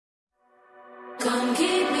Come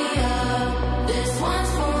keep me up, this one's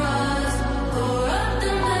for us. Pour up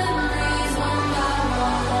the memories one by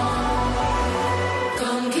one.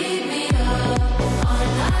 Come keep me up, our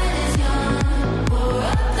night is young. Pour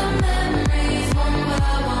up the memories one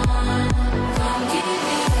by one. Come keep me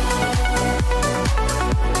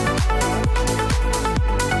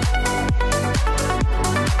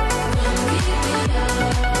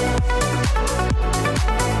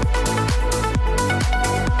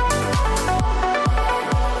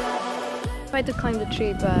Tried to climb the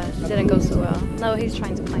tree, but it didn't go so well. Now he's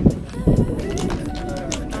trying to climb it.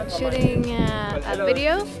 I'm shooting a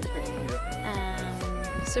video.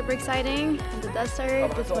 Super exciting in the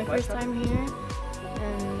desert. It's my first time here,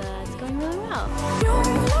 and it's going really well.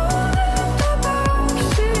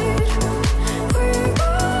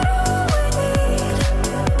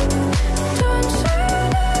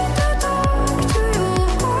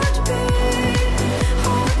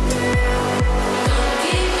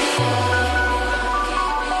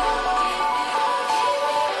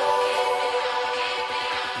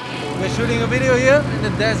 We're shooting a video here in the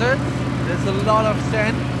desert. There's a lot of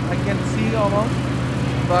sand, I can see almost,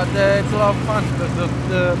 but it's a lot of fun because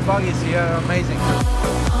the buggies here are amazing.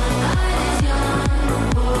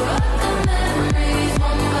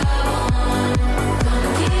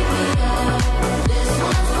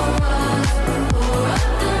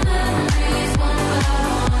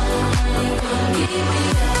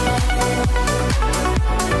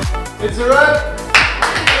 It's a wrap!